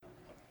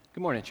Good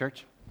morning,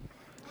 church.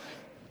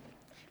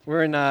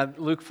 We're in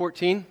Luke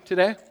 14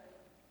 today,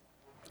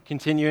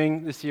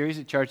 continuing the series,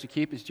 A Charge to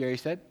Keep, as Jerry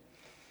said.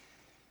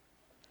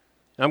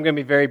 And I'm going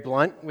to be very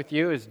blunt with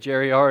you, as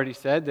Jerry already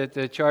said, that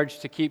the charge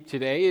to keep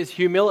today is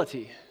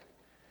humility.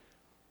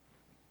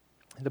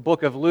 The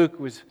book of Luke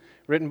was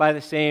written by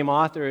the same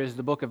author as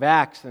the book of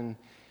Acts, and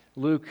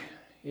Luke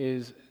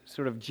is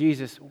sort of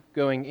Jesus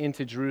going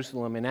into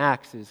Jerusalem, and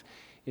Acts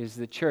is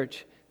the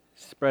church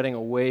spreading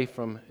away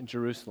from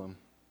Jerusalem.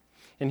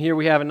 And here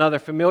we have another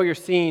familiar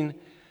scene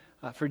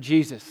for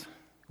Jesus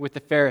with the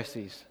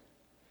Pharisees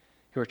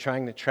who are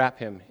trying to trap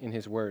him in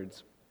his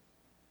words.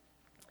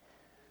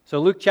 So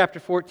Luke chapter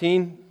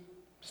 14,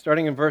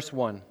 starting in verse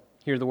 1,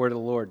 hear the word of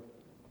the Lord.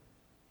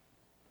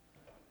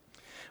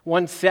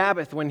 One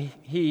Sabbath, when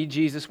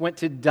Jesus, went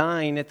to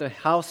dine at the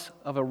house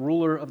of a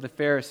ruler of the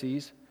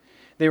Pharisees,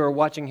 they were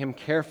watching him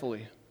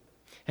carefully.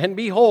 And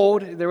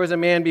behold, there was a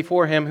man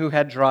before him who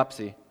had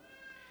dropsy.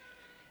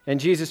 And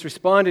Jesus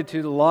responded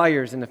to the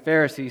lawyers and the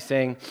Pharisees,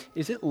 saying,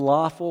 "Is it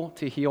lawful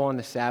to heal on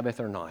the Sabbath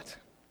or not?"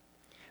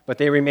 But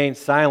they remained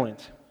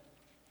silent.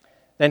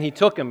 Then he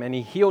took him, and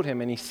he healed him,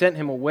 and he sent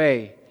him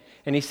away.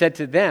 And he said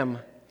to them,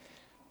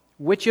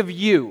 "Which of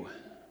you,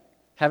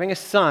 having a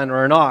son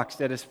or an ox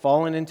that has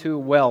fallen into a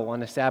well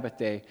on the Sabbath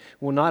day,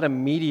 will not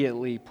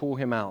immediately pull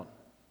him out?"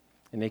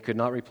 And they could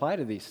not reply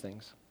to these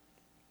things.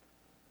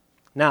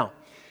 Now,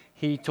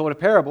 he told a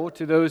parable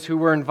to those who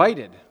were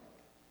invited,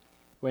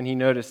 when he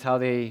noticed how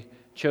they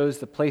chose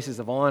the places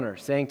of honor,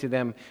 saying to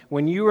them,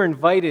 "When you are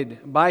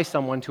invited by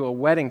someone to a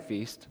wedding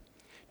feast,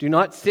 do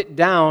not sit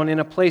down in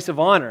a place of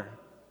honor,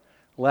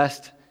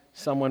 lest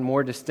someone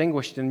more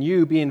distinguished than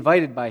you be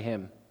invited by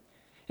him.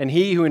 And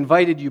he who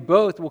invited you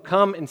both will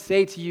come and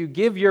say to you,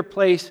 'Give your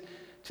place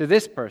to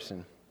this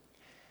person.'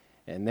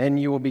 And then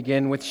you will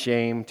begin with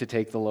shame to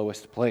take the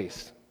lowest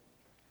place.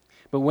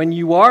 But when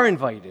you are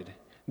invited,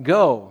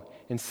 go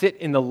and sit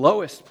in the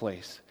lowest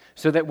place,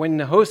 so that when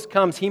the host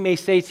comes, he may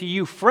say to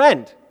you,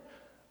 'Friend,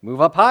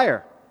 move up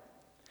higher.'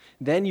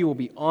 Then you will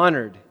be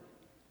honored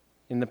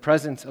in the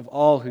presence of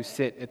all who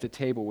sit at the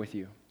table with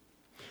you.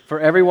 For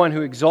everyone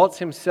who exalts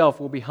himself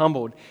will be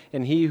humbled,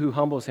 and he who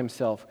humbles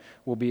himself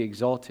will be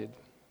exalted."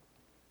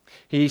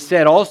 He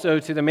said also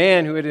to the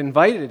man who had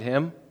invited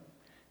him,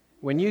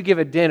 "When you give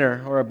a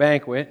dinner or a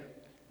banquet,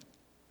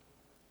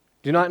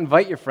 do not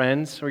invite your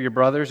friends or your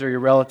brothers or your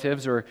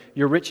relatives or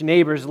your rich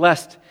neighbors,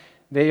 lest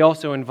they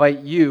also invite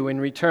you in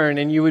return,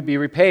 and you would be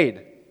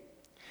repaid.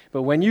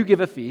 But when you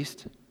give a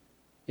feast,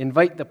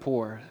 invite the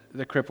poor,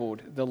 the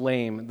crippled, the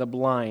lame, the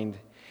blind,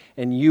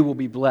 and you will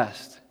be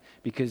blessed,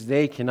 because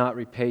they cannot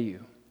repay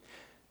you.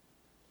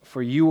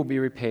 For you will be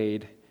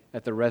repaid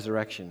at the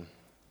resurrection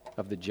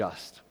of the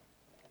just."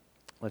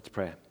 Let's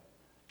pray.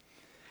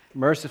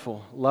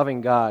 Merciful,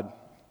 loving God,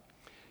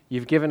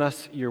 you've given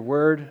us your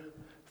word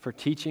for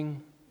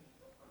teaching,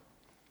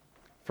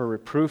 for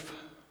reproof,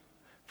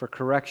 for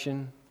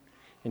correction,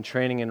 and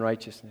training in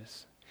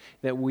righteousness,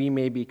 that we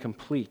may be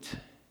complete,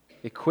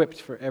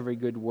 equipped for every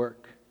good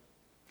work.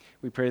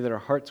 We pray that our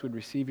hearts would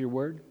receive your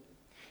word,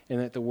 and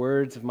that the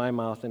words of my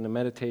mouth and the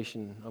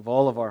meditation of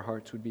all of our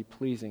hearts would be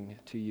pleasing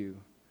to you,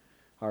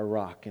 our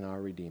rock and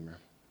our Redeemer.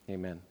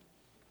 Amen.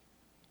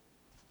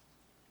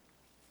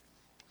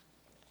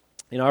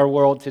 In our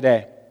world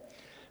today,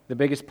 the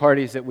biggest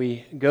parties that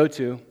we go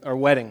to are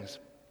weddings.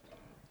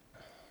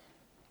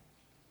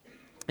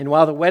 And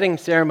while the wedding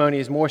ceremony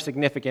is more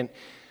significant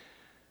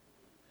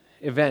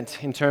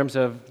event in terms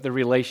of the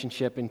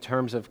relationship, in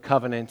terms of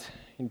covenant,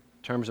 in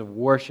terms of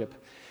worship,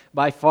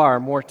 by far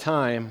more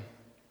time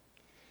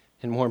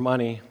and more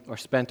money are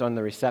spent on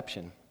the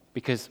reception,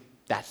 because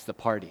that's the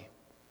party.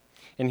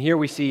 And here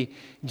we see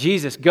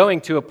Jesus going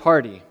to a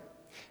party,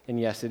 and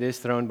yes, it is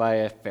thrown by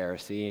a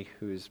Pharisee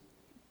who's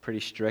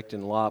pretty strict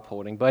in law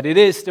upholding, but it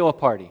is still a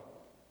party.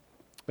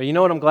 But you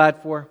know what I'm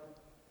glad for?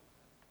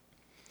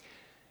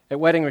 At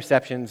wedding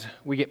receptions,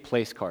 we get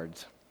place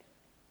cards.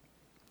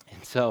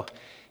 And so,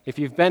 if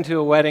you've been to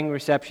a wedding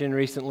reception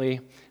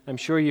recently, I'm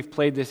sure you've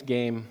played this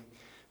game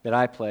that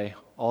I play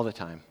all the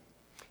time.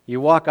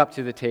 You walk up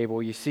to the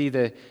table, you see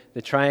the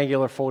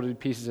triangular folded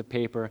pieces of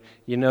paper,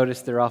 you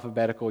notice they're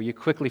alphabetical, you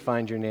quickly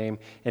find your name,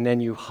 and then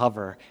you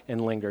hover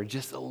and linger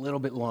just a little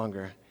bit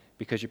longer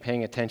because you're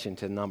paying attention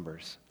to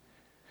numbers.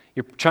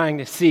 You're trying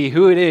to see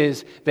who it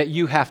is that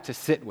you have to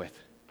sit with,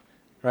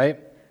 right?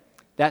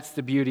 That's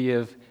the beauty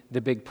of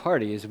the big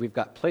party, is we've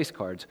got place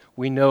cards.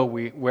 We know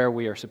where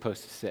we are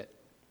supposed to sit.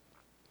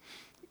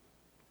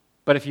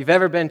 But if you've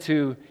ever been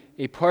to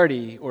a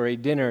party or a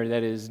dinner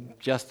that is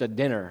just a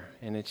dinner,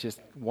 and it's just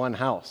one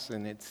house,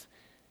 and it's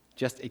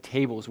just a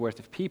table's worth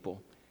of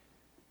people,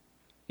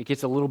 it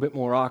gets a little bit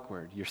more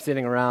awkward. You're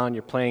sitting around,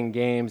 you're playing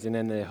games, and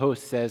then the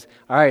host says,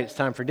 "All right, it's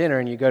time for dinner,"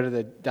 and you go to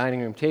the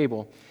dining room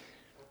table.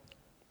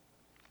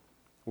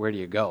 Where do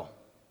you go?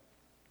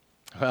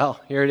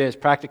 Well, here it is,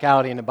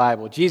 practicality in the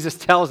Bible. Jesus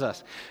tells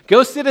us,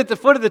 go sit at the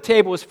foot of the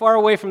table as far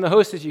away from the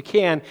host as you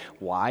can.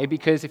 Why?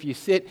 Because if you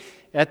sit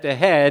at the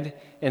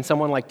head and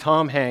someone like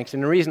Tom Hanks,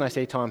 and the reason I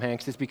say Tom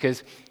Hanks is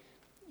because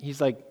he's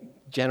like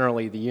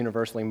generally the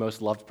universally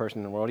most loved person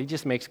in the world. He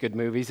just makes good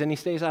movies, and he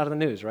stays out of the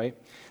news, right?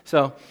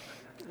 So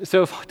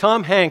if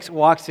Tom Hanks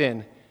walks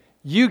in,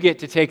 you get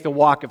to take the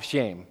walk of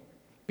shame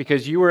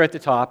because you were at the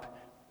top,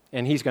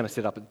 and he's going to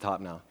sit up at the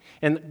top now.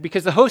 And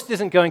because the host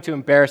isn't going to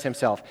embarrass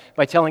himself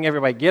by telling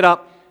everybody, get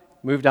up,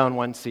 move down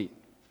one seat.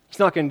 He's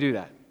not going to do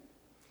that.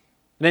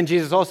 And then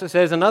Jesus also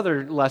says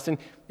another lesson,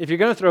 if you're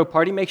going to throw a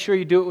party, make sure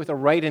you do it with the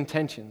right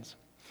intentions.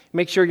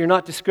 Make sure you're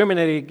not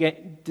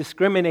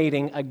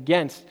discriminating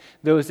against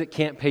those that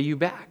can't pay you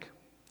back.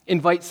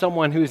 Invite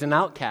someone who's an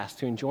outcast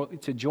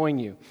to join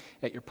you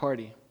at your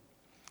party.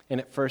 And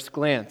at first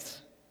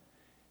glance,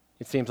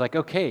 it seems like,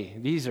 okay,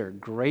 these are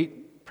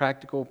great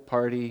practical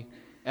party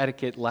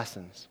etiquette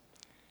lessons.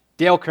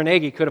 Dale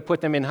Carnegie could have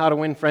put them in How to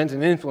Win Friends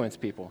and Influence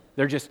People.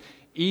 They're just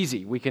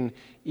easy. We can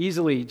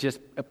easily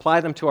just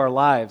apply them to our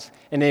lives,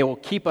 and they will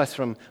keep us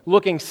from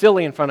looking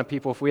silly in front of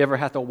people if we ever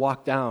have to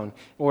walk down,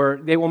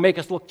 or they will make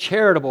us look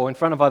charitable in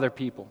front of other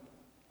people.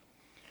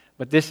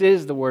 But this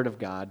is the Word of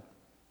God,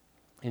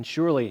 and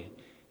surely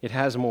it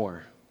has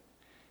more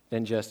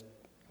than just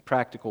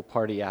practical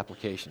party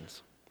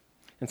applications.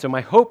 And so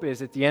my hope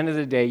is at the end of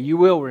the day, you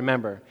will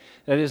remember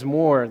that it is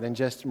more than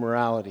just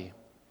morality,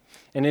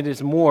 and it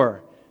is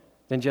more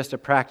than just a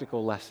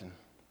practical lesson.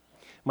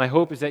 My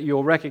hope is that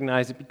you'll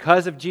recognize that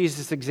because of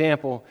Jesus'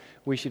 example,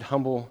 we should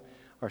humble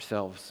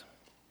ourselves.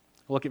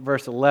 Look at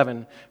verse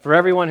 11. For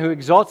everyone who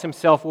exalts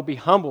himself will be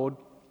humbled,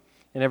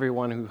 and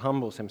everyone who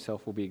humbles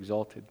himself will be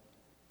exalted.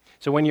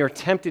 So when you're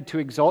tempted to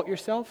exalt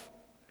yourself,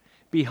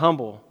 be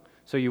humble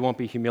so you won't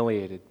be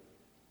humiliated.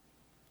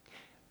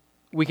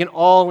 We can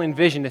all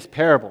envision this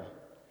parable.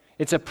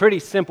 It's a pretty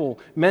simple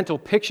mental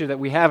picture that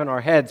we have in our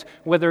heads,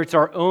 whether it's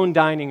our own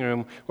dining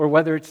room or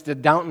whether it's the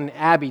Downton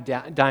Abbey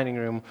dining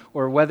room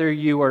or whether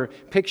you are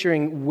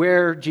picturing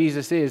where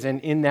Jesus is and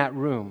in that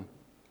room.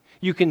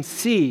 You can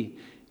see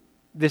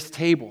this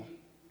table.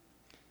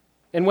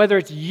 And whether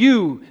it's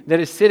you that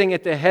is sitting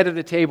at the head of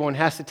the table and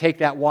has to take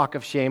that walk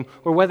of shame,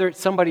 or whether it's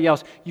somebody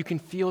else, you can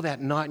feel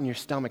that knot in your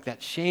stomach,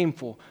 that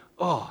shameful,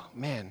 oh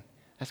man,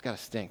 that's got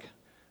to stink.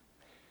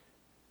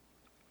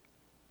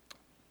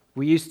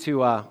 We used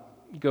to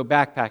go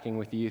backpacking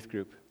with the youth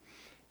group,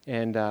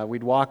 and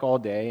we'd walk all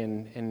day,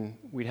 and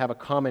we'd have a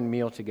common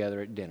meal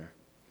together at dinner.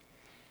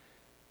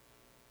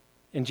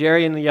 And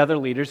Jerry and the other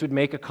leaders would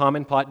make a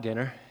common pot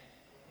dinner,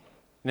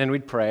 and then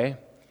we'd pray, and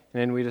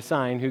then we'd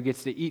assign who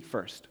gets to eat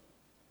first.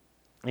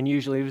 And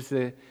usually it was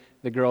the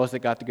girls that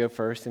got to go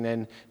first, and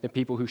then the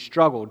people who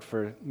struggled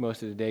for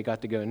most of the day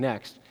got to go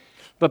next.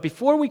 But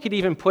before we could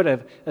even put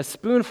a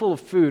spoonful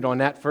of food on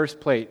that first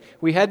plate,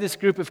 we had this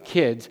group of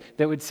kids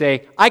that would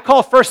say, I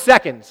call first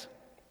seconds.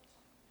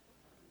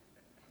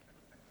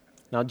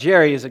 Now,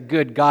 Jerry is a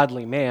good,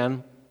 godly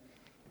man,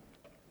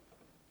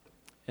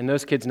 and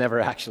those kids never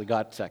actually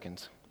got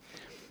seconds.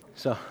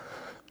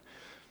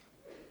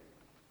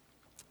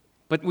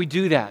 But we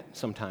do that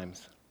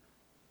sometimes.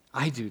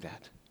 I do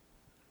that.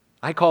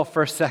 I call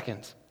first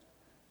seconds.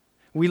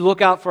 We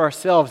look out for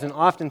ourselves, and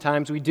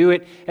oftentimes we do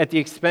it at the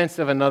expense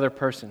of another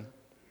person.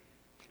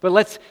 But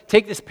let's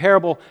take this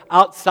parable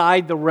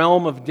outside the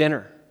realm of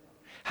dinner.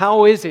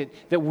 How is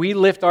it that we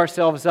lift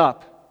ourselves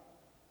up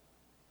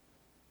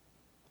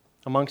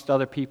amongst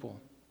other people?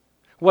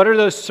 What are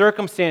those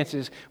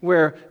circumstances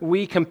where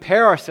we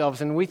compare ourselves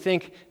and we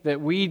think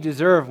that we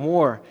deserve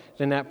more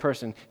than that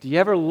person? Do you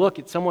ever look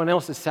at someone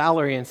else's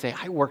salary and say,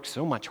 I work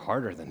so much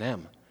harder than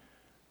them?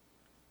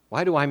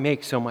 Why do I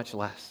make so much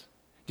less?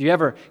 Do you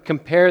ever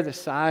compare the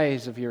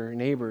size of your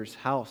neighbor's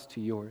house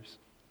to yours?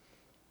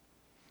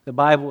 The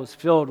Bible is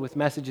filled with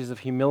messages of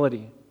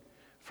humility.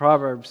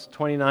 Proverbs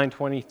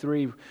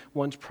 29:23,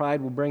 one's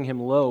pride will bring him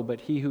low,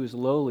 but he who is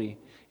lowly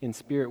in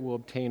spirit will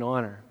obtain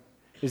honor.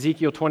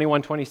 Ezekiel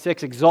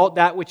 21:26, exalt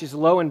that which is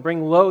low and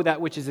bring low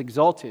that which is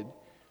exalted.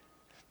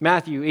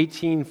 Matthew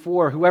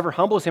 18:4, whoever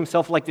humbles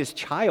himself like this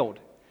child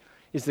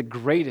is the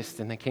greatest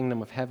in the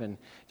kingdom of heaven.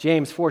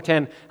 James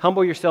 4:10,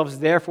 humble yourselves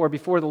therefore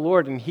before the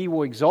Lord, and he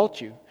will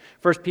exalt you.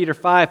 1 Peter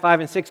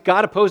 5:5-6,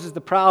 God opposes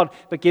the proud,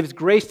 but gives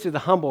grace to the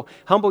humble.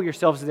 Humble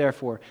yourselves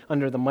therefore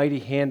under the mighty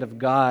hand of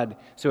God,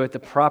 so at the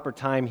proper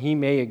time he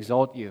may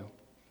exalt you.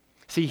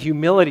 See,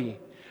 humility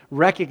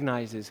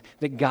recognizes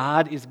that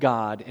God is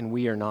God and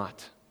we are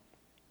not.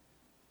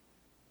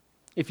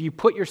 If you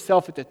put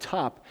yourself at the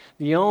top,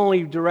 the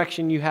only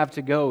direction you have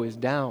to go is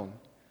down.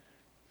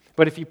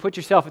 But if you put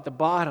yourself at the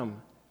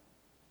bottom,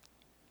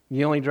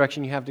 the only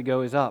direction you have to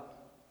go is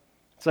up.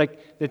 It's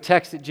like the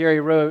text that Jerry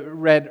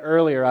read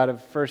earlier out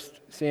of 1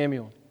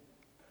 Samuel.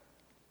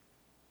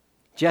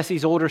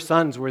 Jesse's older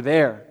sons were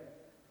there.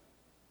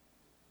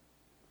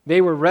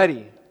 They were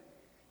ready.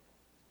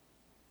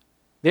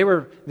 They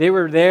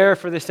were there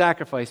for the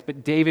sacrifice,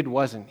 but David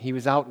wasn't. He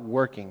was out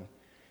working.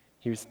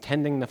 He was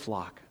tending the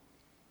flock.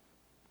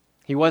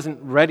 He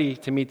wasn't ready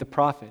to meet the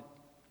prophet.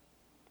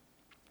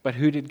 But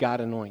who did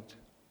God anoint?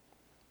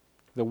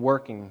 The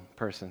working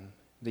person,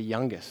 the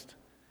youngest,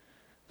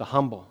 the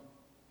humble.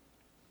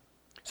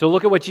 So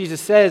look at what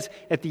Jesus says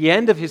at the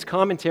end of his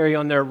commentary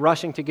on their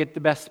rushing to get the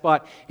best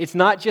spot. It's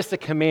not just a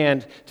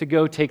command to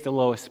go take the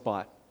lowest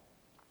spot.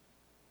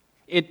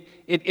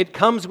 It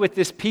comes with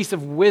this piece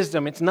of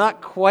wisdom. It's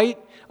not quite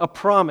a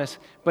promise,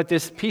 but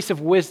this piece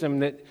of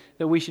wisdom that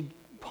we should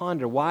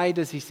ponder. Why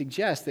does he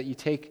suggest that you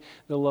take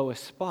the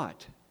lowest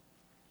spot?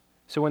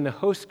 So when the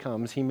host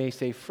comes, he may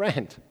say,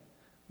 "Friend,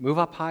 move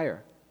up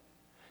higher."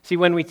 See,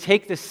 when we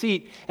take the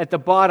seat at the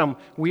bottom,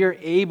 we are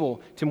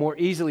able to more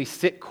easily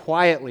sit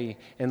quietly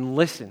and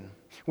listen.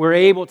 We're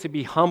able to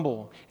be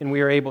humble, and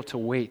we are able to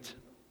wait.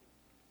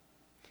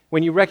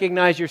 When you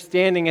recognize you're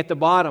standing at the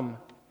bottom,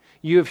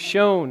 you have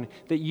shown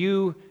that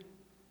you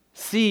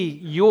see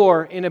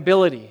your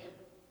inability.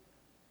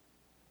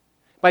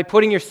 By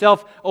putting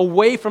yourself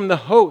away from the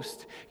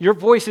host, your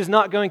voice is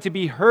not going to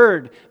be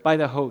heard by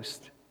the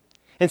host.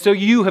 And so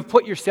you have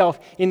put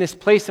yourself in this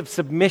place of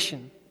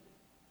submission.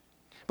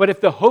 But if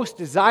the host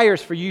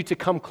desires for you to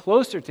come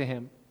closer to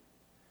him,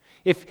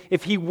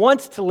 if he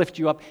wants to lift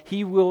you up,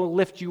 he will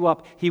lift you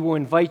up. He will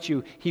invite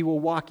you. He will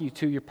walk you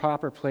to your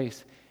proper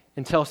place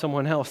and tell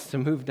someone else to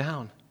move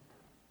down.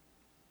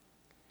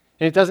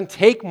 And it doesn't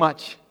take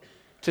much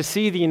to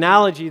see the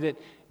analogy that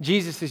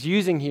Jesus is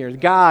using here.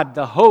 God,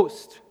 the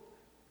host.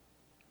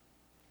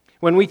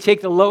 When we take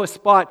the lowest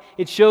spot,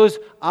 it shows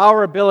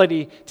our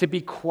ability to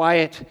be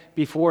quiet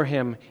before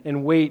him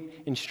and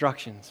wait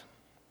instructions.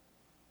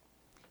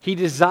 He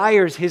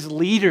desires his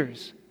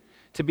leaders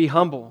to be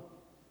humble.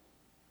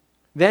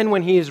 Then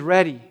when he is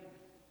ready,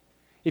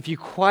 if you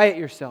quiet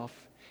yourself,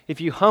 if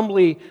you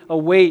humbly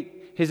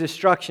await his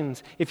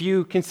instructions, if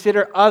you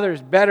consider others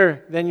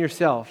better than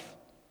yourself,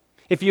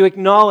 if you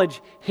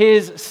acknowledge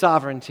his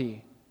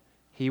sovereignty,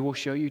 he will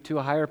show you to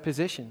a higher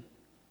position.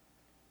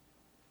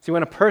 See,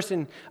 when a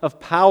person of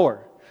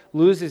power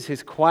loses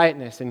his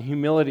quietness and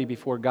humility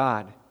before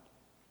God,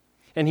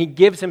 and he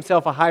gives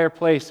himself a higher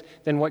place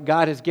than what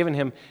God has given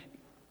him,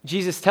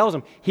 Jesus tells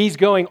him he's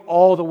going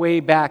all the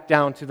way back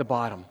down to the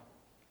bottom.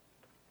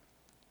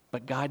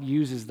 But God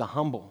uses the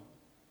humble.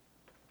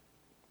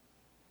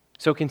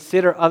 So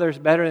consider others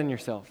better than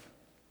yourself.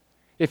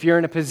 If you're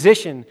in a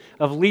position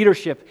of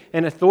leadership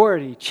and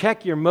authority,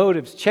 check your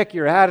motives, check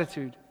your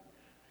attitude.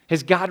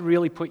 Has God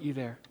really put you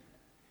there?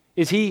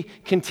 Is he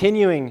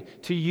continuing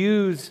to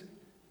use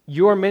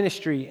your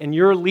ministry and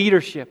your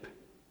leadership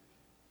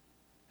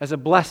as a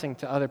blessing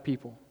to other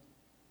people?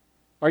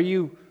 Are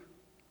you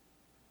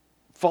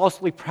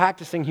falsely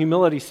practicing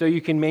humility so you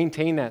can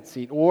maintain that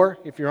seat? Or,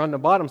 if you're on the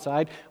bottom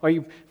side, are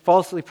you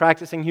falsely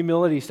practicing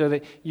humility so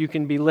that you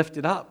can be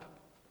lifted up?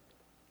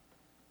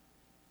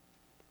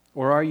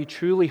 Or are you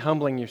truly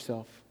humbling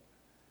yourself,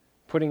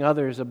 putting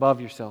others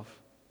above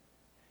yourself,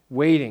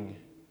 waiting,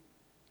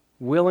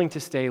 willing to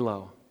stay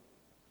low,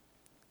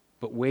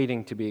 but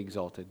waiting to be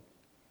exalted?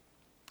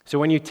 So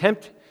when you're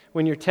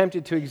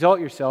tempted to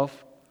exalt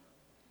yourself,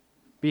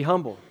 be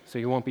humble so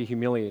you won't be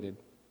humiliated.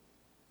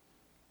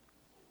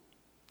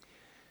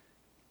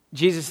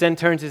 Jesus then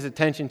turns his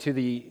attention to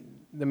the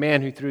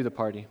man who threw the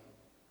party.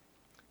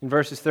 In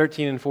verses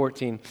 13 and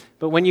 14,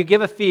 "But when you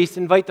give a feast,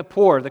 invite the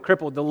poor, the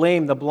crippled, the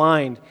lame, the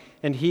blind,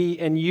 and he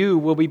and you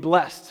will be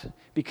blessed,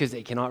 because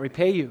they cannot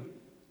repay you.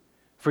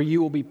 For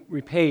you will be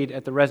repaid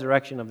at the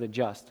resurrection of the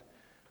just."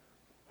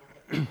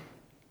 A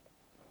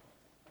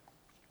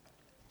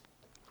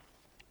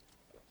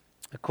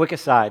quick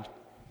aside,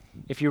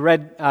 if you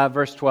read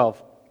verse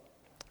 12,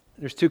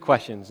 there's two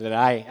questions that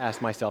I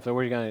asked myself that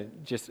we're going to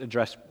just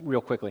address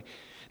real quickly.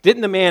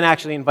 Didn't the man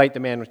actually invite the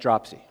man with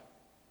dropsy?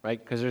 Right?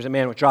 Because there's a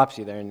man with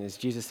dropsy there, and is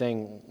Jesus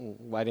saying,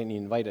 why didn't you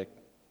invite it?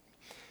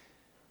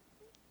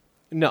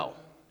 No.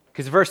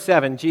 Because verse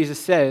 7,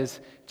 Jesus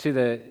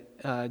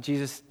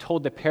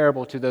told the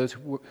parable to those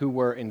who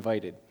were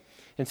invited.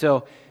 And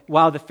so,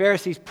 while the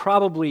Pharisees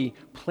probably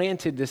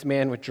planted this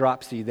man with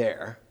dropsy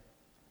there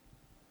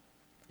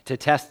to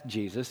test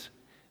Jesus,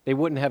 they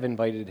wouldn't have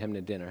invited him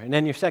to dinner. And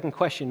then your second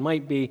question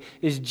might be,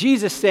 is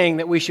Jesus saying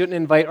that we shouldn't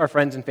invite our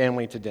friends and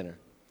family to dinner?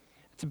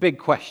 It's a big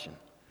question.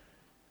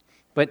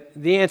 But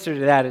the answer to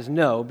that is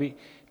no,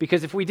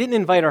 because if we didn't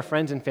invite our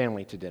friends and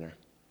family to dinner,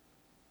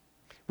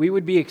 we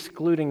would be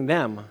excluding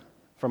them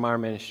from our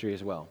ministry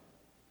as well.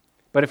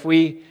 But if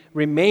we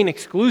remain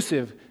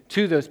exclusive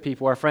to those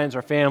people, our friends,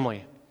 our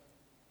family,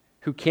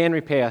 who can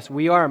repay us,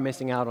 we are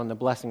missing out on the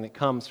blessing that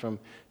comes from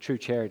true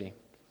charity.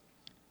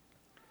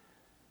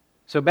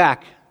 So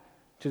back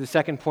to the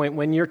second point,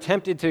 when you're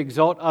tempted to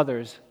exalt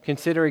others,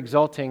 consider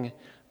exalting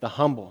the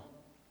humble.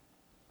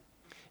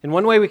 And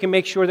one way we can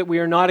make sure that we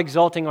are not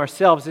exalting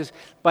ourselves is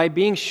by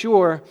being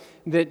sure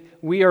that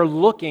we are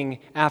looking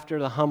after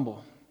the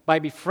humble, by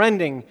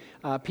befriending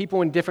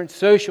people in different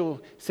social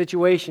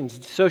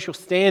situations, social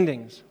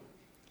standings.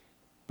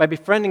 By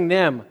befriending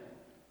them,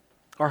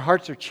 our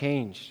hearts are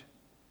changed.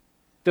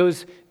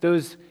 Those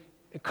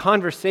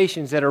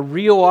conversations that are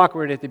real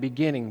awkward at the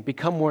beginning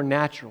become more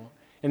natural,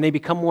 and they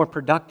become more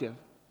productive.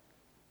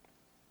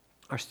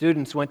 Our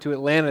students went to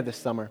Atlanta this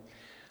summer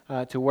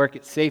to work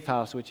at Safe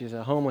House, which is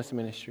a homeless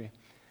ministry.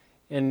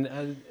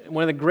 And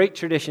one of the great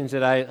traditions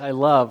that I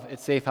love at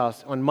Safe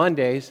House, on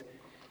Mondays,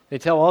 They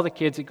tell all the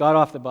kids that got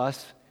off the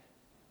bus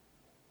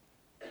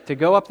to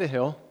go up the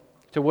hill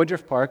to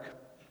Woodruff Park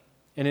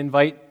and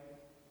invite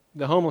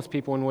the homeless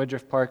people in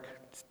Woodruff Park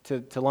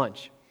to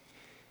lunch.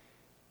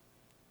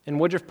 And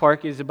Woodruff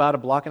Park is about a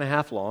block and a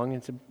half long.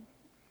 It's a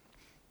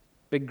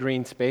big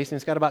green space, and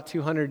it's got about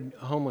 200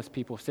 homeless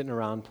people sitting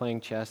around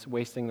playing chess,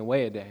 wasting the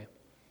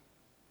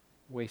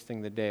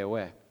day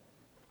away.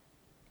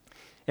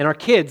 And our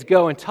kids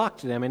go and talk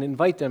to them and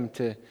invite them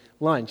to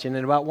lunch. And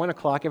at about 1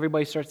 o'clock,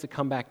 everybody starts to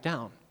come back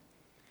down.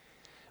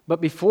 But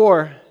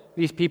before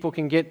these people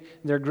can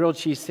get their grilled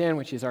cheese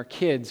sandwiches, our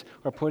kids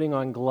are putting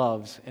on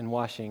gloves and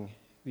washing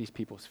these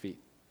people's feet.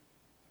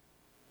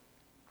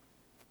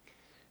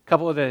 A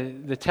couple of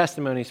the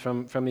testimonies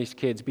from these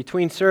kids.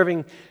 Between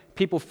serving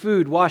people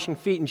food, washing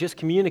feet, and just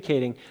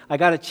communicating, I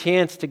got a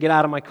chance to get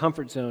out of my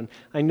comfort zone.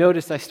 I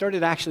noticed I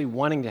started actually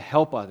wanting to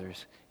help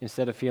others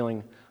instead of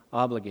feeling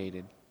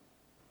obligated.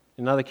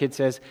 Another kid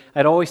says,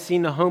 I'd always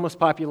seen the homeless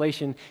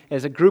population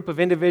as a group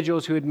of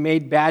individuals who had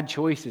made bad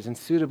choices and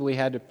suitably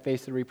had to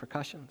face the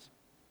repercussions.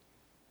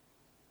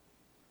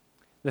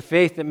 The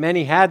faith that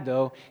many had,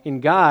 though,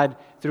 in God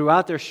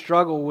throughout their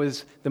struggle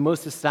was the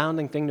most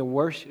astounding thing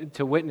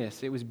to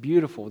witness. It was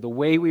beautiful. The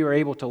way we were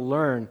able to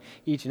learn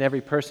each and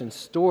every person's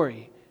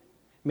story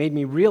made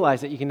me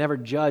realize that you can never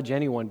judge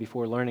anyone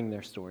before learning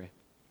their story.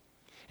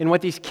 And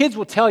what these kids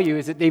will tell you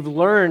is that they've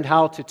learned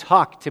how to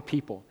talk to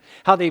people,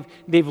 how they've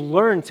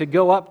learned to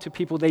go up to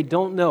people they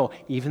don't know,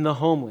 even the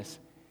homeless,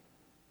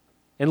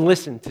 and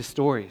listen to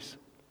stories.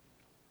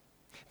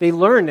 They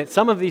learned that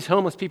some of these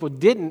homeless people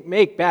didn't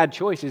make bad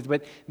choices,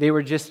 but they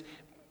were just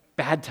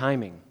bad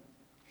timing.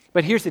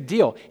 But here's the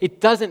deal.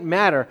 It doesn't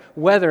matter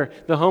whether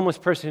the homeless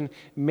person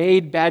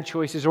made bad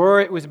choices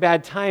or it was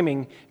bad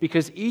timing,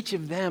 because each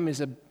of them is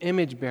an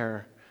image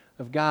bearer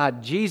of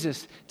God.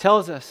 Jesus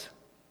tells us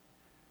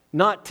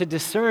not to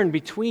discern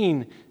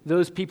between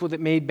those people that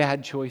made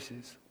bad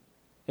choices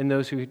and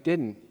those who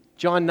didn't.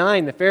 John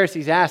 9, the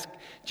Pharisees asked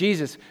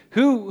Jesus,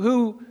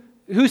 who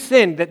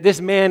sinned that this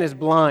man is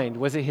blind?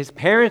 Was it his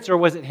parents or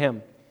was it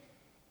him?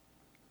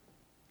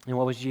 And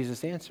what was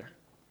Jesus' answer?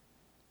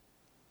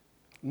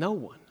 No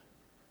one.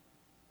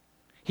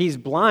 He's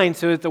blind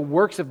so that the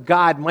works of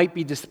God might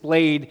be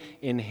displayed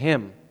in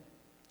him.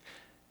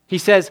 He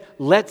says,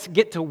 let's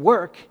get to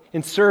work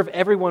and serve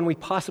everyone we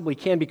possibly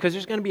can, because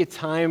there's going to be a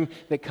time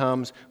that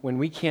comes when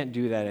we can't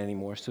do that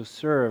anymore. So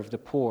serve the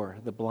poor,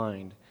 the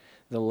blind,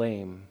 the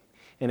lame.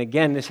 And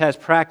again, this has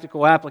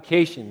practical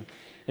application.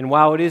 And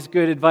while it is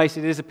good advice,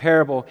 it is a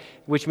parable,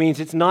 which means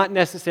it's not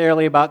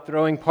necessarily about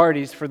throwing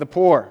parties for the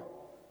poor.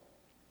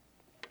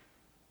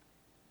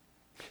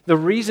 The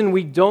reason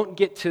we don't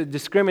get to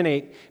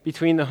discriminate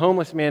between the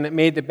homeless man that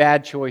made the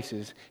bad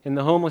choices and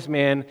the homeless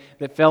man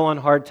that fell on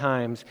hard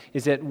times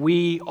is that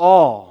we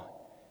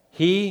all,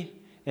 he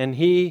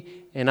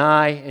and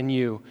I and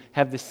you,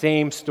 have the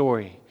same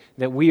story,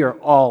 that we are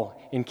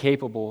all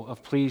incapable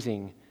of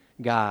pleasing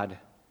God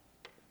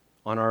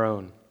on our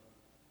own.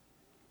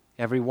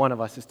 Every one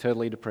of us is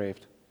totally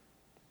depraved.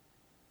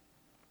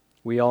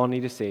 We all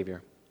need a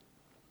Savior.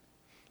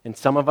 And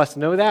some of us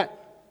know that,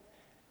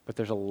 but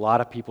there's a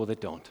lot of people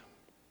that don't.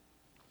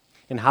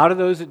 And how do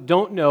those that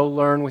don't know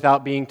learn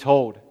without being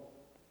told?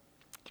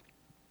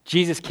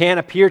 Jesus can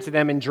appear to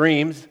them in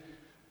dreams,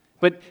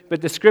 but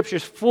the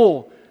Scripture's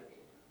full,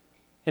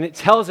 and it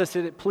tells us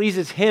that it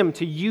pleases Him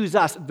to use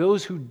us,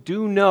 those who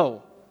do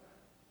know.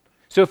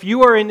 So if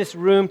you are in this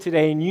room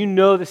today and you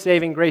know the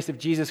saving grace of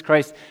Jesus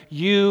Christ,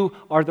 you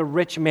are the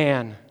rich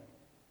man.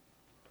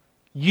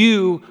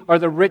 You are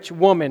the rich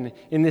woman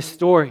in this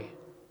story.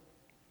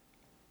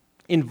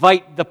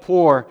 Invite the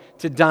poor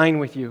to dine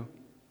with you.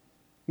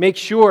 Make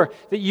sure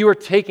that you are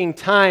taking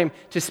time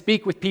to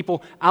speak with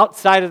people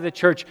outside of the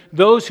church,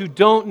 those who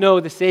don't know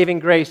the saving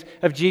grace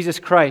of Jesus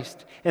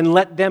Christ, and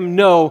let them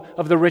know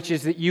of the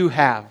riches that you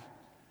have.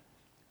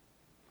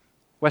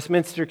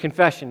 Westminster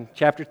Confession,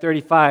 chapter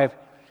 35,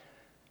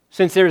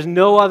 since there is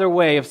no other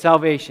way of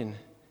salvation,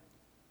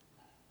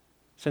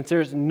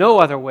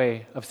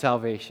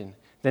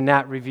 than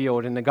that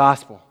revealed in the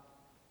gospel.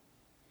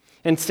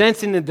 And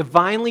since in the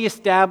divinely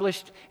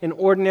established and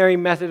ordinary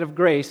method of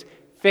grace,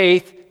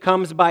 faith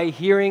comes by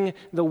hearing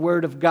the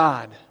word of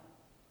God.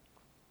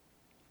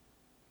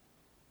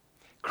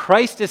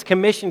 Christ has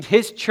commissioned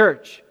His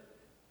church,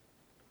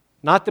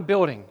 not the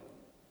building,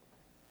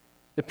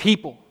 the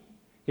people.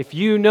 If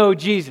you know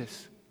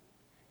Jesus,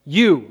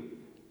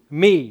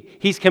 me,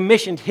 He's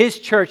commissioned His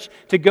church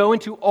to go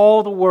into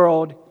all the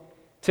world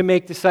to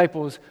make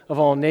disciples of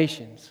all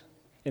nations.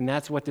 And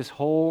that's what this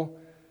whole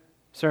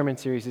sermon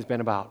series has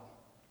been about.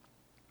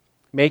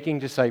 Making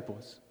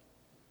disciples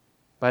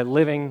by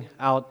living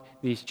out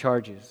these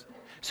charges.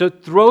 So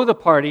throw the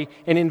party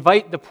and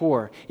invite the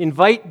poor.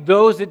 Invite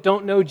those that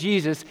don't know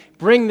Jesus.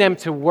 Bring them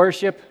to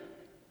worship.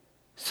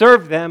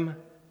 Serve them.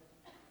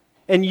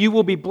 And you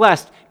will be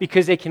blessed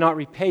because they cannot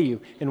repay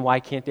you. And why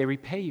can't they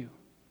repay you?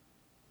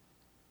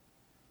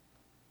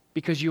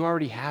 Because you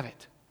already have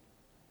it.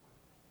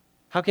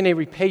 How can they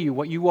repay you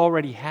what you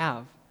already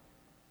have?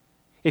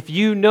 If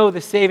you know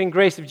the saving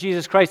grace of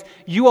Jesus Christ,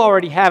 you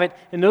already have it,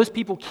 and those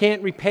people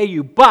can't repay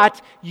you,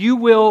 but you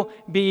will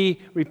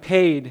be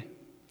repaid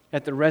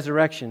at the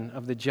resurrection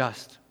of the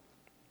just.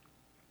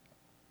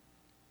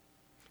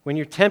 When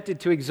you're tempted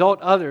to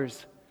exalt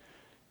others,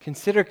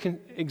 consider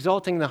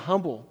exalting the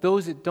humble,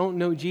 those that don't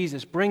know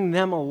Jesus. Bring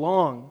them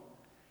along,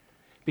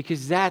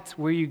 because that's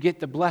where you get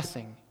the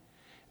blessing,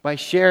 by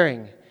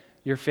sharing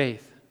your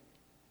faith.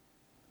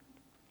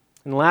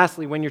 And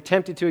lastly, when you're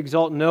tempted to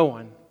exalt no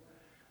one,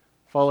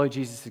 follow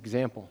Jesus'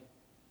 example.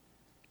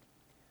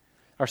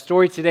 Our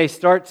story today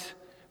starts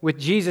with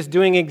Jesus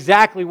doing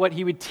exactly what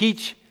he would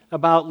teach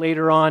about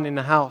later on in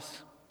the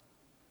house.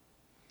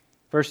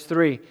 Verse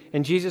 3,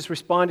 and Jesus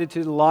responded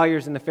to the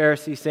lawyers and the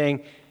Pharisees,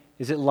 saying,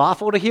 is it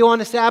lawful to heal on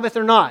the Sabbath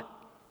or not?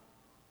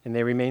 And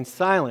they remained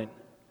silent.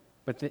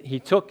 But he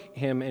took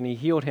him and he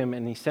healed him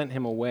and he sent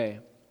him away.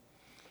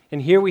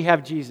 And here we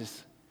have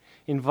Jesus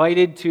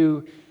invited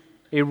to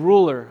a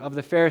ruler of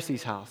the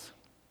Pharisees' house.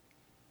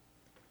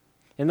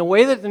 And the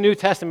way that the New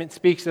Testament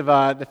speaks of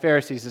the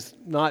Pharisees is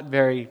not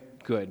very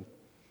good,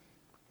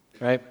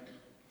 right?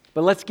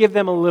 But let's give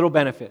them a little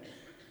benefit.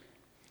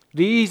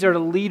 These are the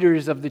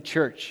leaders of the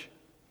church,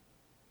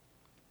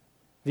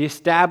 the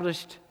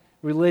established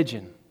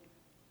religion.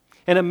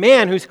 And a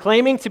man who's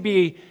claiming to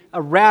be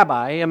a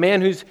rabbi, a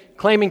man who's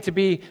claiming to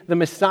be the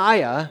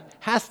Messiah,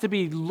 has to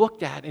be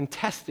looked at and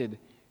tested.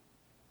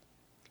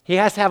 He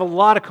has to have a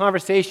lot of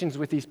conversations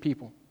with these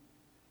people.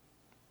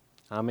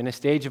 I'm in a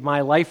stage of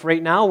my life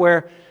right now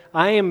where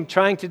I am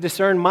trying to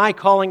discern my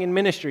calling in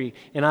ministry,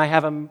 and I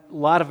have a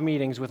lot of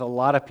meetings with a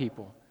lot of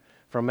people,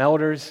 from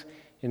elders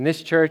in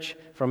this church,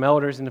 from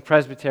elders in the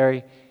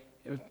presbytery,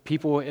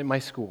 people in my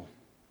school.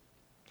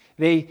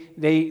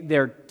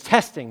 They're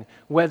testing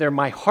whether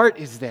my heart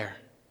is there.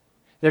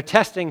 They're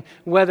testing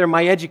whether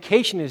my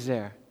education is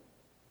there,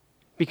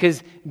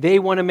 because they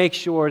want to make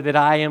sure that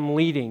I am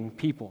leading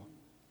people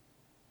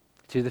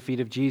to the feet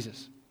of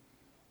Jesus.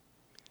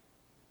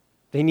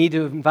 They need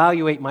to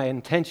evaluate my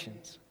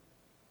intentions.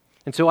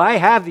 And so I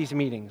have these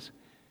meetings.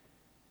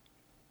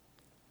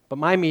 But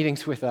my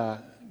meetings with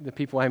the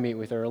people I meet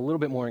with are a little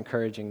bit more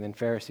encouraging than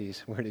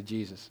Pharisees were to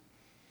Jesus.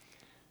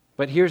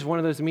 But here's one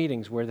of those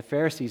meetings where the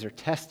Pharisees are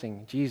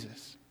testing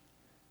Jesus.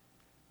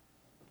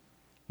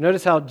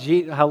 Notice how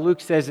Luke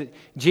says that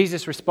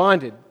Jesus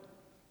responded.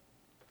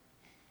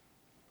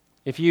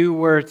 If you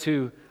were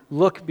to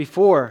look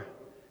before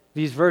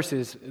these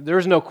verses,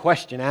 there's no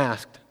question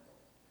asked.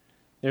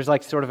 There's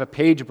like sort of a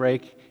page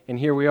break, and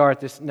here we are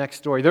at this next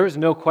story. There is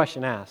no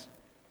question asked.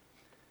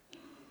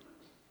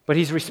 But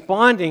he's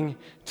responding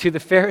to the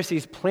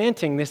Pharisees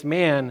planting this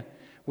man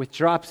with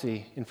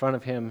dropsy in front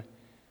of him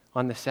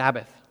on the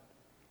Sabbath.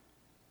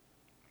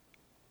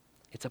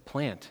 It's a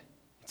plant.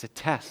 It's a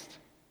test.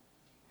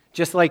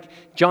 Just like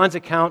John's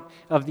account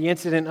of the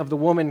incident of the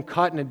woman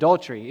caught in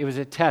adultery, it was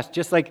a test.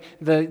 Just like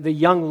the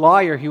young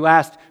lawyer who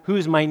asked,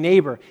 who's my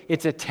neighbor?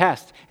 It's a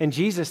test. And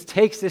Jesus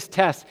takes this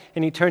test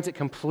and he turns it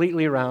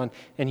completely around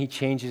and he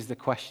changes the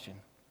question.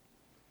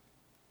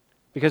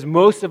 Because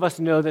most of us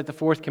know that the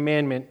fourth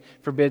commandment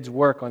forbids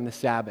work on the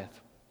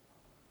Sabbath.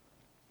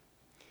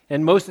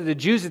 And most of the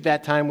Jews at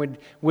that time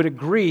would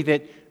agree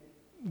that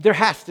there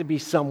has to be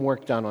some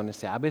work done on the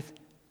Sabbath.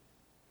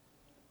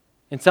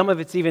 And some of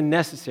it's even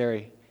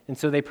necessary. And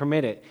so they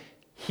permit it.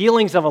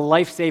 Healings of a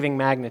life-saving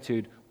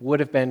magnitude would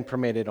have been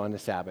permitted on the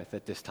Sabbath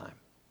at this time.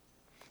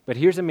 But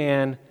here's a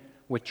man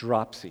with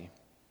dropsy.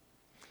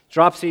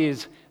 Dropsy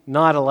is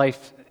not a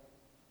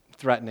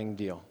life-threatening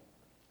deal.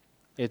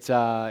 It's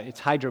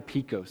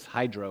hydropikos,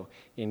 hydro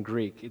in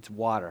Greek. It's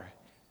water.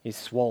 He's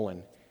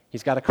swollen.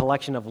 He's got a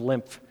collection of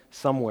lymph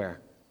somewhere.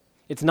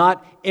 It's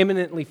not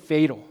imminently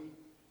fatal.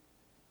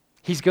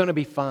 He's going to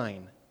be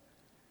fine.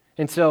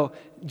 And so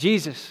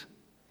Jesus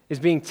is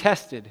being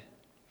tested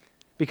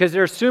because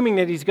they're assuming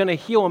that he's going to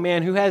heal a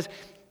man who has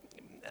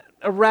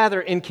a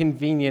rather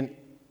inconvenient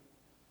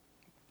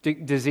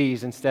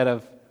disease instead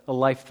of a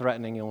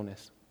life-threatening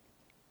illness.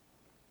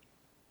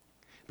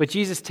 But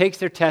Jesus takes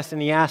their test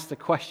and he asks the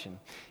question,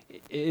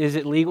 is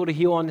it legal to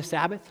heal on the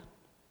Sabbath?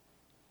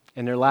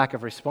 And their lack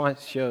of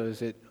response shows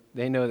that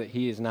they know that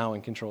he is now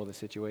in control of the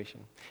situation.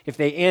 If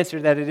they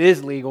answer that it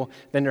is legal,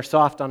 then they're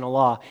soft on the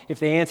law. If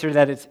they answer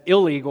that it's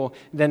illegal,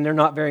 then they're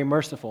not very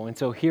merciful. And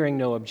so, hearing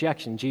no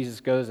objection, Jesus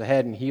goes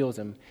ahead and heals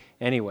him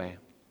anyway,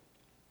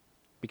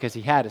 because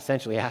he had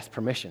essentially asked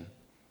permission.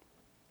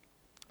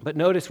 But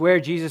notice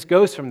where Jesus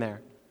goes from there.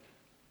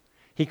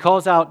 He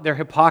calls out their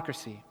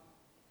hypocrisy.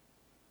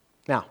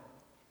 Now,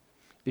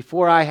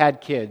 before I had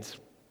kids,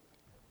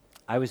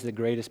 I was the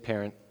greatest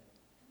parent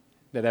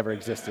that ever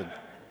existed.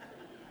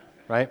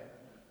 Right?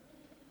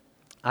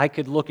 I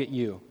could look at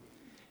you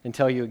and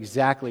tell you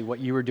exactly what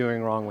you were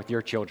doing wrong with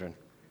your children.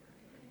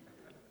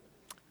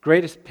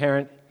 Greatest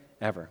parent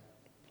ever.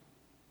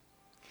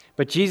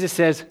 But Jesus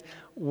says,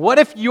 what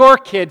if your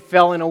kid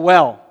fell in a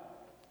well?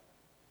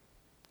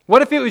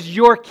 What if it was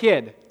your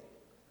kid?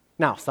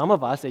 Now, some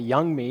of us, a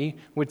young me,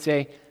 would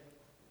say,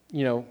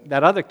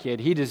 that other kid,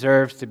 he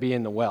deserves to be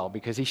in the well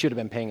because he should have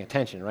been paying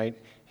attention, right?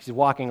 He's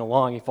walking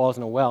along, he falls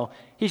in a well.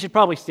 He should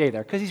probably stay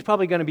there because he's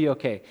probably going to be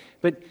okay.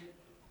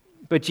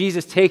 But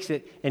Jesus takes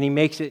it and he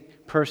makes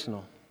it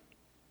personal.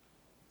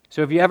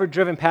 So have you ever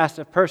driven past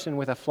a person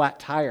with a flat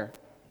tire?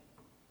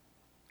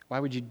 Why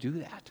would you do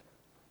that?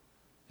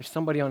 There's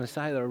somebody on the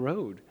side of the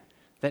road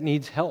that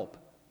needs help.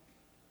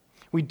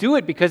 We do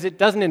it because it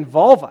doesn't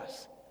involve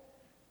us.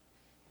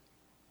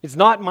 It's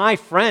not my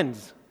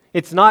friends.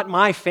 It's not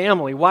my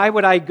family. Why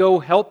would I go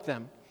help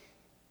them?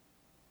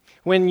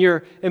 When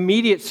your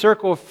immediate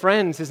circle of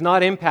friends is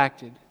not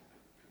impacted,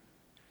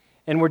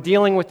 and we're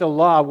dealing with the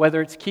law,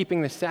 whether it's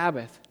keeping the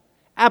Sabbath,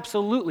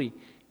 absolutely,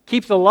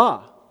 keep the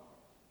law.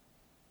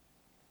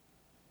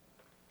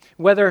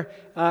 Whether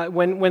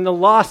when the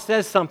law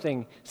says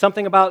something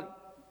about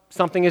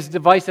something is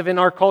divisive in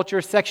our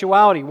culture,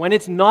 sexuality, when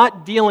it's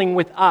not dealing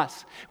with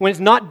us, when it's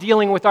not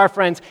dealing with our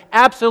friends,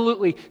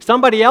 absolutely,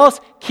 somebody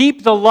else,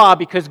 keep the law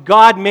because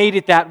God made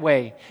it that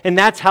way, and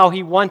that's how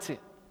He wants it.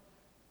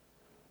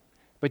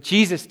 But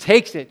Jesus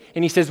takes it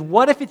and He says,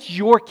 what if it's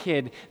your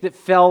kid that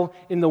fell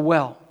in the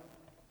well?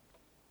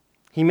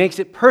 He makes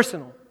it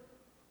personal.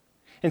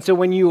 And so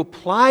when you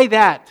apply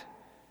that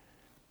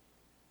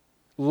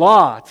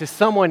law to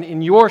someone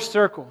in your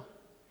circle,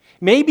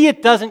 maybe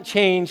it doesn't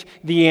change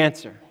the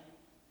answer.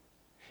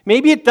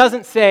 Maybe it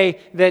doesn't say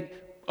that,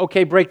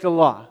 okay, break the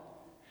law.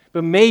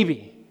 But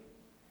maybe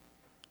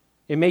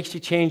it makes you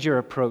change your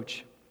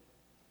approach.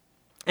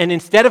 And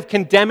instead of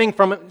condemning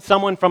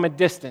someone from a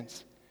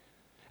distance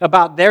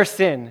about their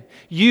sin,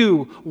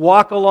 you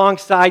walk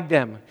alongside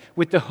them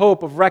with the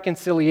hope of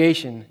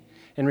reconciliation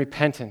and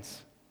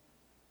repentance.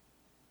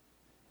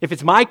 If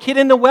it's my kid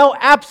in the well,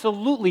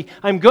 absolutely,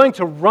 I'm going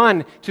to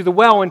run to the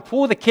well and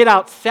pull the kid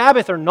out,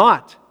 Sabbath or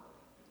not.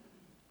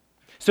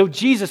 So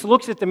Jesus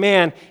looks at the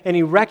man and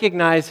He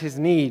recognizes his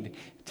need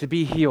to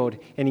be healed,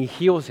 and He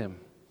heals him.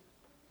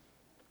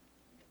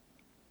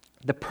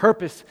 The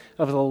purpose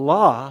of the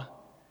law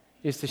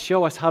is to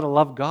show us how to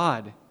love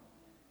God.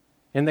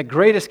 And the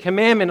greatest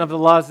commandment of the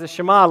law is the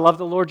Shema, love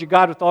the Lord your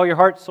God with all your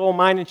heart, soul,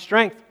 mind, and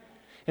strength.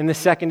 And the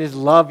second is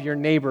love your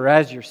neighbor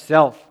as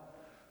yourself.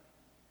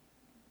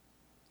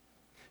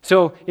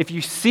 So if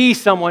you see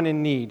someone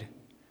in need,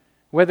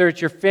 whether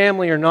it's your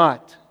family or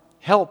not,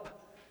 help,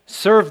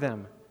 serve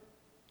them.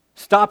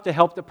 Stop to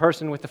help the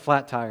person with the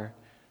flat tire.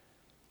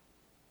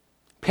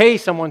 Pay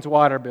someone's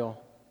water bill.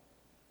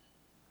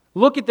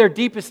 Look at their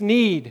deepest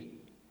need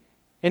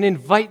and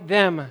invite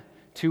them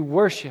to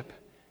worship.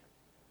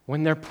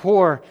 When they're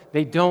poor,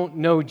 they don't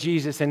know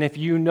Jesus, and if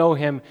you know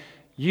Him,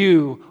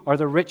 you are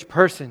the rich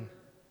person.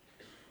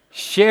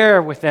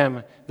 Share with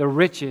them the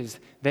riches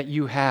that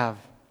you have.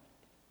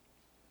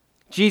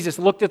 Jesus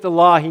looked at the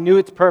law, He knew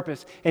its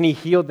purpose, and He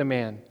healed the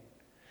man.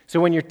 So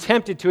when you're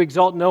tempted to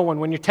exalt no one,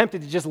 when you're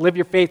tempted to just live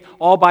your faith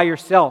all by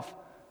yourself,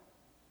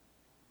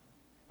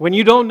 when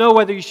you don't know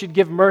whether you should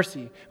give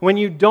mercy, when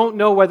you don't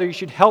know whether you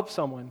should help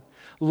someone,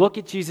 look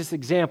at Jesus'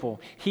 example.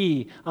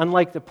 He,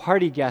 unlike the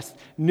party guest,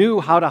 knew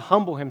how to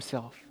humble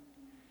Himself.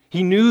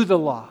 He knew the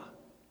law.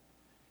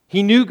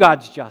 He knew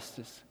God's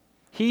justice.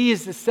 He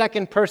is the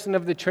second person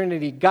of the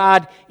Trinity,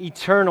 God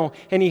eternal,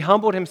 and He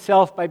humbled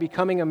Himself by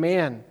becoming a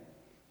man.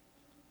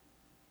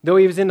 Though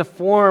He was in the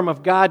form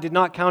of God, did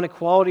not count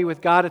equality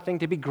with God a thing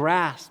to be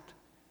grasped.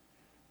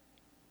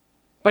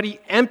 But He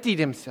emptied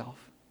Himself.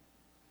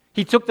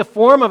 He took the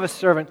form of a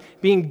servant,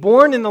 being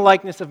born in the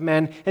likeness of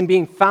men and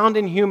being found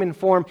in human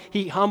form.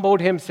 He humbled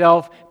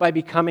Himself by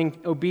becoming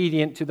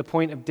obedient to the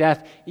point of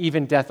death,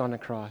 even death on the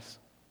cross.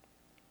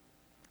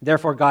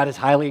 Therefore, God has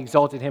highly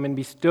exalted Him and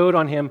bestowed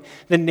on Him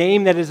the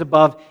name that is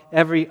above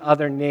every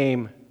other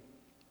name.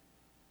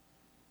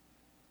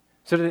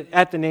 So that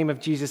at the name of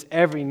Jesus,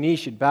 every knee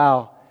should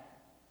bow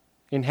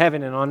in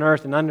heaven and on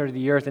earth and under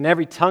the earth, and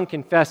every tongue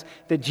confess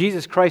that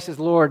Jesus Christ is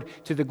Lord,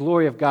 to the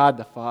glory of God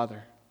the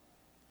Father.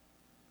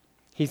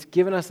 He's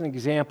given us an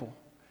example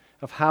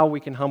of how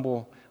we can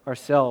humble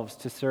ourselves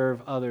to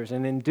serve others.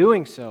 And in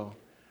doing so,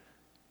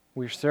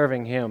 we're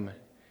serving Him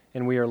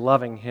and we are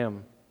loving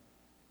Him.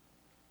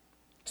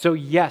 So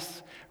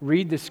yes,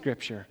 read the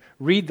Scripture,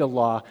 read the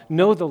law,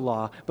 know the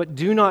law, but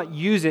do not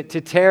use it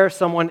to tear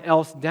someone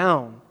else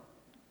down.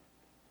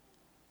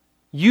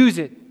 Use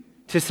it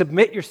to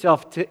submit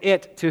yourself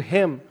to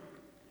Him.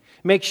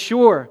 Make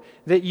sure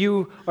that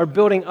you are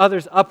building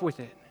others up with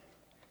it.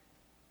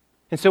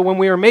 And so when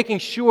we are making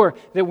sure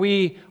that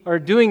we are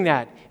doing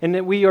that and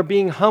that we are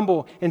being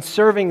humble and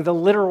serving the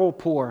literal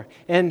poor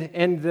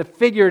and the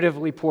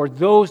figuratively poor,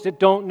 those that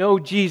don't know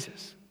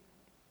Jesus,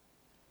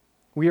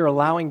 we are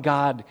allowing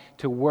God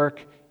to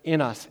work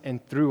in us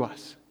and through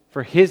us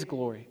for His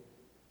glory.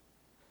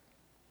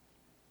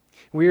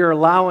 We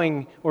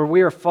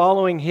are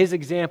following His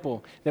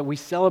example that we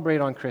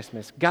celebrate on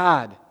Christmas.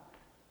 God,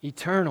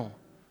 eternal,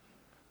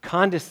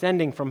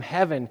 condescending from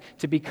heaven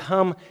to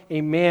become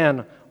a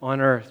man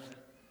on earth.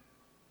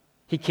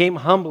 He came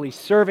humbly,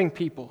 serving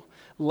people,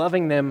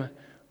 loving them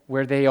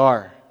where they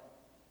are.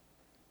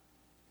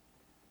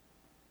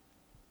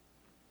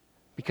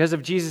 Because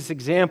of Jesus'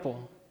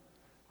 example,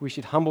 we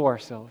should humble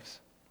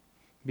ourselves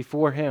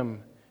before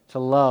Him to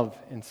love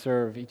and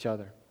serve each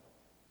other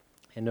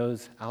and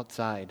those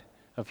outside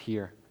of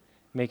here,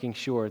 making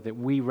sure that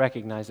we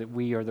recognize that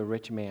we are the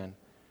rich man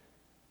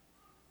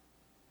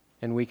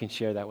and we can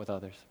share that with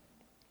others.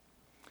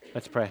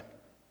 Let's pray.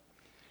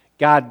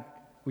 God,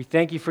 we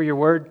thank you for your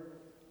word.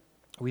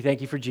 We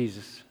thank you for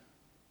Jesus,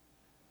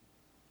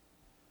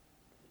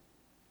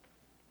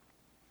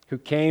 who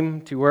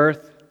came to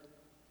earth,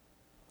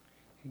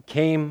 who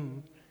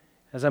came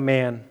as a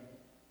man,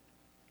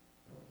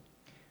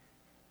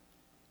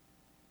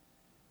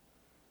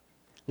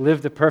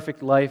 lived a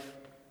perfect life,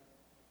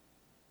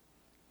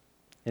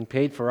 and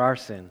paid for our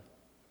sin.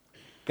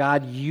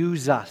 God,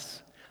 use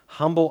us.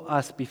 Humble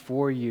us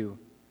before you.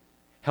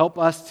 Help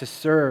us to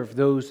serve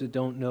those that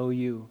don't know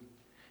you.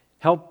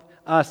 Help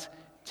us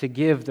to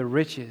give the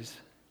riches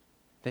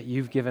that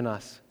you've given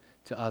us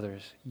to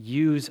others.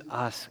 Use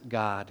us,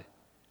 God.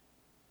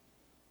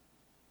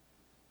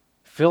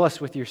 Fill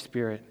us with your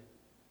Spirit.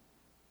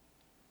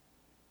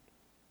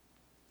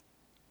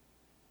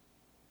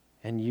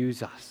 And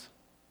use us.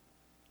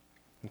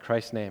 In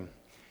Christ's name,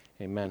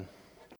 amen.